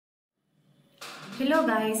Hello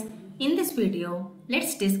guys, in this video,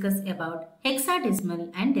 let's discuss about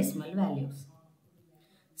hexadecimal and decimal values.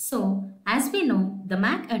 So, as we know, the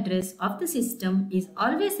MAC address of the system is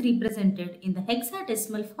always represented in the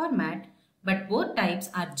hexadecimal format, but both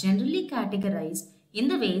types are generally categorized in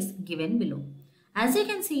the ways given below. As you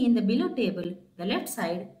can see in the below table, the left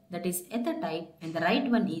side, that is ether type, and the right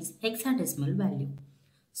one is hexadecimal value.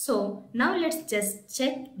 So, now let's just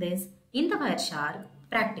check this in the Wireshark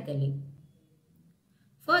practically.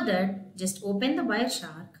 For that, just open the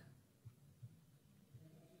Wireshark,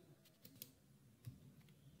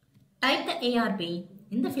 type the ARP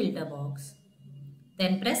in the filter box,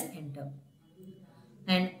 then press enter.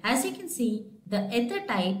 And as you can see, the ether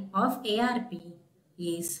type of ARP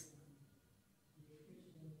is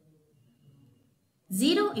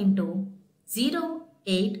 0 into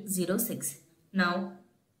 0806. Now,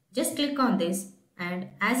 just click on this. And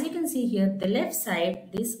as you can see here, the left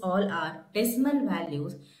side, these all are decimal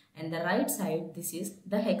values, and the right side, this is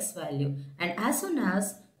the hex value. And as soon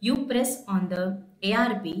as you press on the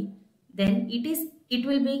ARP, then it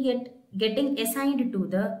will be getting assigned to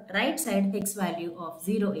the right side hex value of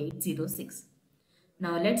 0806.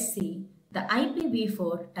 Now let's see the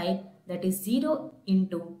IPv4 type, that is 0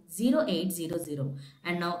 into 0800.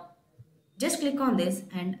 And now just click on this,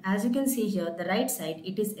 and as you can see here, the right side,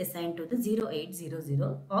 it is assigned to the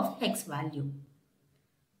 0800 of hex value.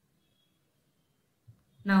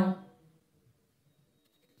 Now,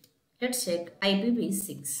 let's check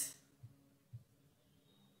IPv6.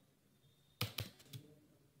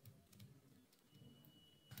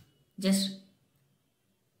 Just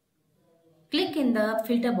click in the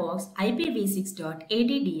filter box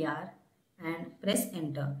IPv6.addr and press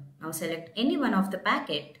enter. Now select any one of the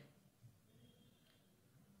packet.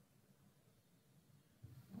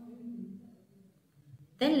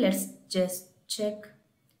 Then let's just check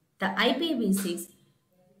the IPv6.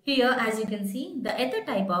 Here, as you can see, the ether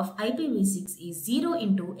type of IPv6 is 0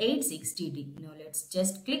 into 86DD. Now let's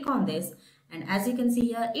just click on this, and as you can see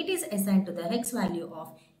here, it is assigned to the hex value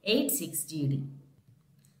of 86DD.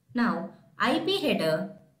 Now, IP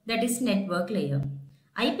header, that is network layer.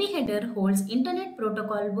 IP header holds Internet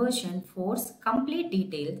Protocol version 4's complete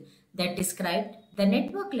details that describe the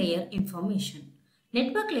network layer information.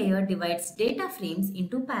 Network layer divides data frames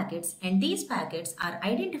into packets, and these packets are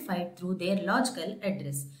identified through their logical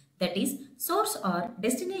address, that is source or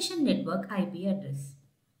destination network IP address.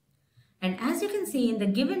 And as you can see in the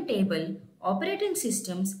given table, operating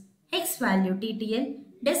systems hex value TTL,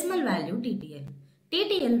 decimal value TTL.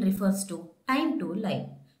 TTL refers to time to live.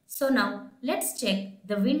 So now let's check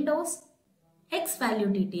the Windows hex value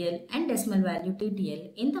TTL and decimal value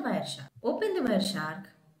TTL in the Wireshark. Open the Wireshark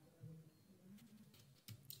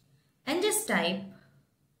and just type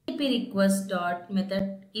IP request dot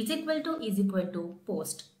method is equal to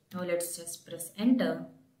post. Now let's just press enter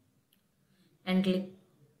and click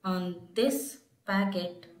on this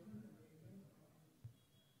packet.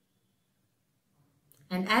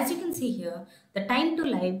 And as you can see here, the time to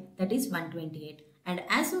live, that is 128. And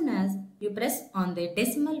as soon as you press on the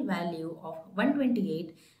decimal value of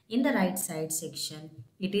 128 in the right side section,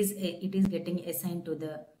 it is getting assigned to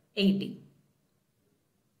the 80.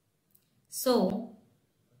 So,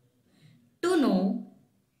 to know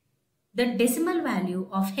the decimal value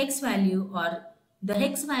of hex value or the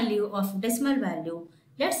hex value of decimal value,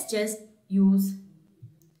 let's just use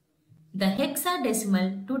the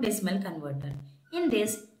hexadecimal to decimal converter. In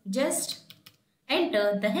this, just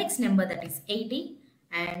enter the hex number, that is 80,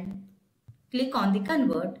 and click on the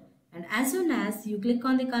convert. And as soon as you click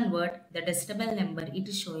on the convert, the decimal number it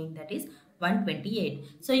is showing, that is 128.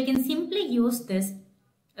 So you can simply use this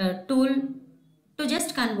tool to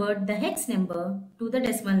just convert the hex number to the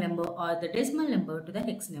decimal number or the decimal number to the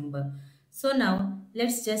hex number. So now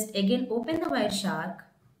let's just again open the Wireshark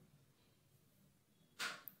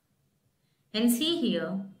and see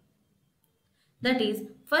here, that is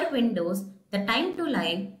for Windows, the time to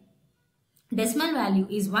live decimal value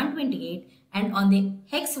is 128 and on the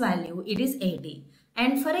hex value it is 80.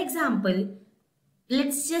 And for example,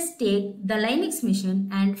 let's just take the Linux machine,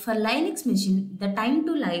 and for Linux machine, the time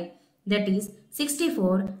to live, that is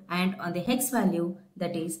 64 and on the hex value,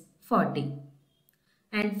 that is 40.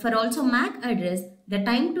 And for also MAC address, the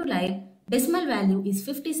time to live decimal value is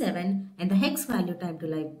 57 and the hex value time to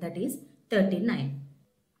live, that is 39.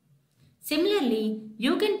 Similarly,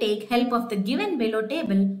 you can take help of the given below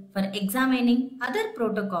table for examining other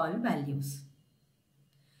protocol values.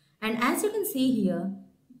 And as you can see here,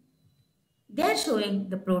 they are showing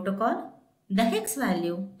the protocol, the hex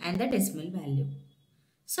value and the decimal value.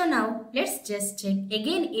 So now let's just check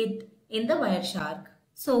again it in the Wireshark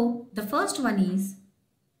So the first one is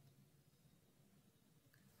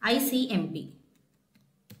ICMP.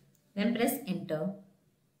 Then press enter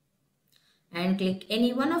and click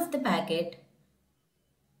any one of the packet.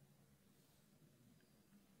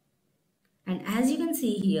 And as you can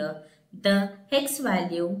see here, the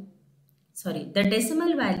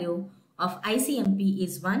decimal value of ICMP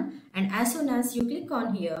is 1, and as soon as you click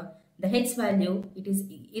on here, the hex value, it is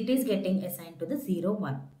getting assigned to the 0,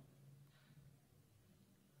 1.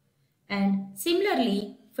 And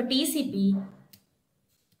similarly for TCP,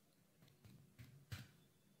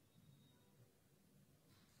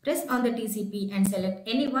 press on the TCP and select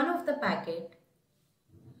any one of the packet,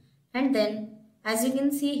 and then as you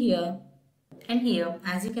can see here and here,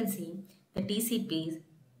 as you can see, the TCP is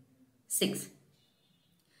 6.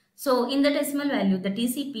 So in the decimal value, the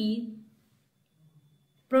TCP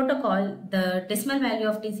protocol, the decimal value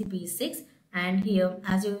of TCP is 6, and here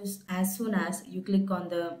as soon as you click on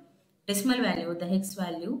the decimal value, the hex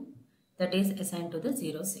value that is assigned to the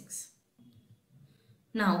 06.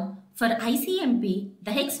 Now for ICMP,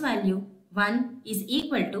 the hex value 1 is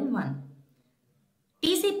equal to 1.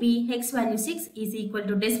 TCP hex value 6 is equal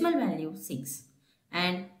to decimal value 6.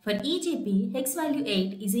 And for EGP, hex value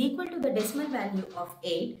 8 is equal to the decimal value of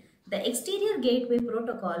 8. The exterior gateway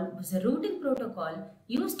protocol was a routing protocol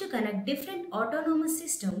used to connect different autonomous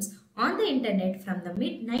systems on the internet from the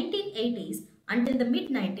mid-1980s until the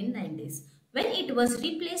mid-1990s, when it was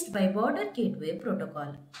replaced by border gateway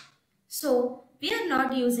protocol. So we are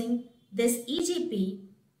not using this EGP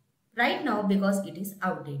right now because it is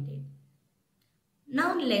outdated.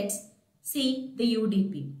 Now let's see the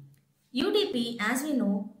UDP. UDP, as we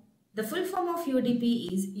know, the full form of UDP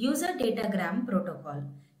is User Datagram Protocol.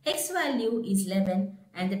 Hex value is 11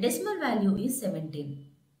 and the decimal value is 17.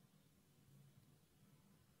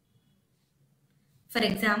 For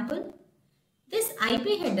example, this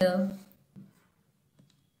IP header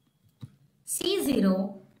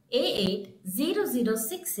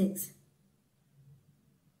C0A80066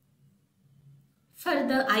 for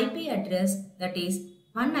the IP address, that is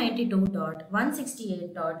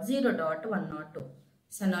 192.168.0.102.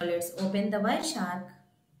 So now let's open the Wireshark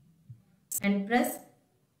and press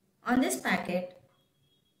on this packet,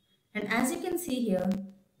 and as you can see here,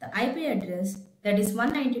 the IP address, that is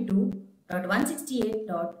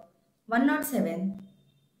 192.168.107,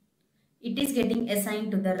 it is getting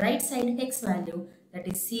assigned to the right side hex value, that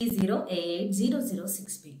is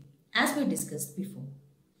C0A8006B, as we discussed before.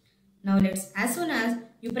 Now as soon as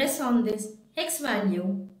you press on this hex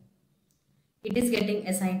value, it is getting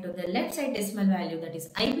assigned to the left side decimal value, that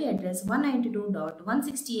is IP address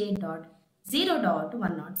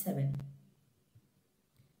 192.168.0.107.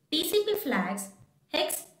 TCP flags,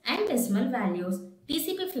 hex and decimal values.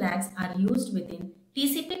 TCP flags are used within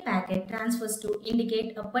TCP packet transfers to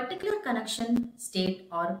indicate a particular connection state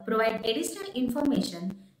or provide additional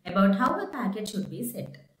information about how a packet should be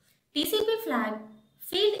set. TCP flag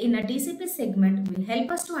field in a TCP segment will help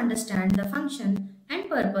us to understand the function and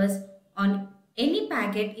purpose on any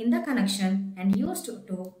packet in the connection and used to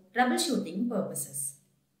troubleshooting purposes.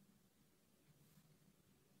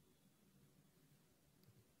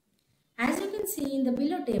 As you can see in the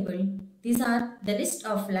below table, these are the list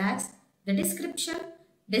of flags, the description,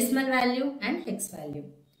 decimal value and hex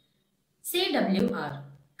value. CWR,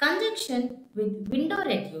 conjunction with window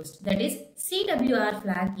reduced, that is CWR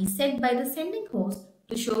flag is set by the sending host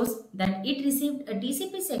to show that it received a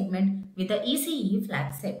TCP segment with the ECE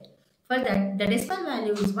flag set. For that, the decimal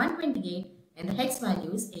value is 128 and the hex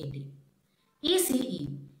value is 80.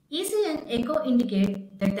 ECE. ECN echo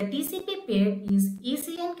indicate that the TCP pair is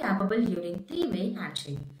ECN capable during three-way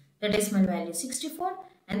handshake. The decimal value is 64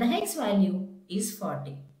 and the hex value is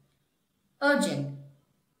 40. Urgent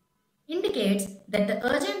indicates that the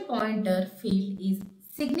urgent pointer field is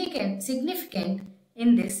significant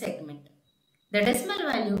in this segment. The decimal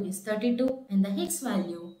value is 32 and the hex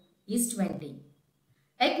value is 20.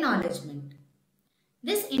 Acknowledgement.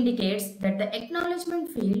 This indicates that the acknowledgement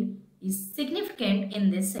field is significant in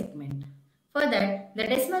this segment. For that, the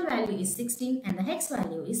decimal value is 16 and the hex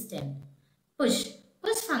value is 10. Push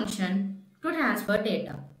function to transfer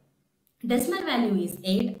data. Decimal value is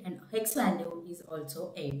 8 and hex value is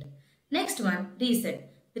also 8. Next one, reset.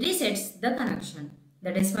 Resets the connection.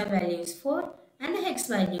 The decimal value is 4 and the hex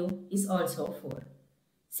value is also 4.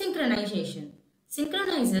 Synchronization.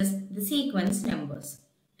 Synchronizes the sequence numbers.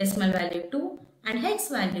 Decimal value 2 and hex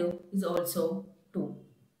value is also 2.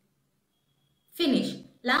 Finish.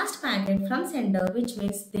 Last packet from sender, which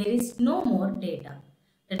means there is no more data.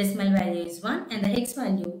 The decimal value is 1 and the hex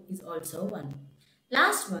value is also 1.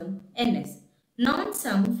 Last one, NS,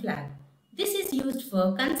 non-sum flag. This is used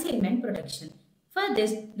for concealment protection. For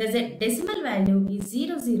this, the decimal value is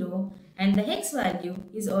 00 and the hex value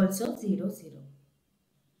is also 00.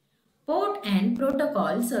 Port and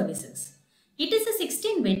protocol services. It is a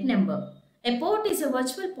 16-bit number. A port is a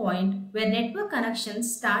virtual point where network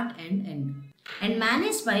connections start and end, and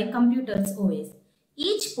managed by computer's OS.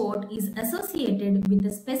 Each port is associated with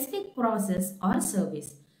a specific process or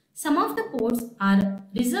service. Some of the ports are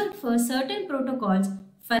reserved for certain protocols,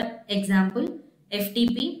 for example,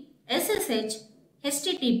 FTP, SSH,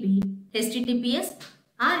 HTTP, HTTPS,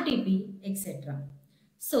 RTP, etc.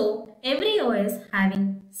 So, every OS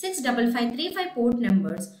having 65535 port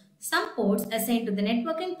numbers, some ports assigned to the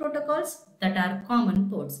networking protocols that are common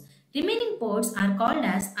ports. Remaining ports are called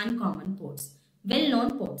as uncommon ports.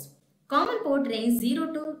 Well-known ports. Common port range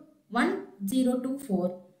 0 to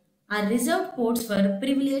 1024 are reserved ports for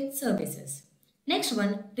privileged services. Next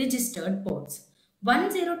one, registered ports.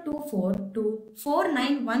 1024 to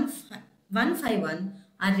 49151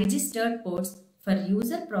 are registered ports for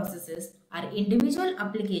user processes or individual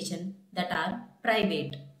applications that are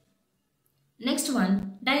private. Next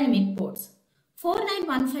one, dynamic ports.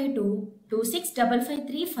 49152 to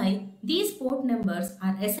 65535, these port numbers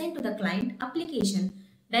are assigned to the client application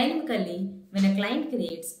dynamically when a client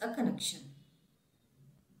creates a connection.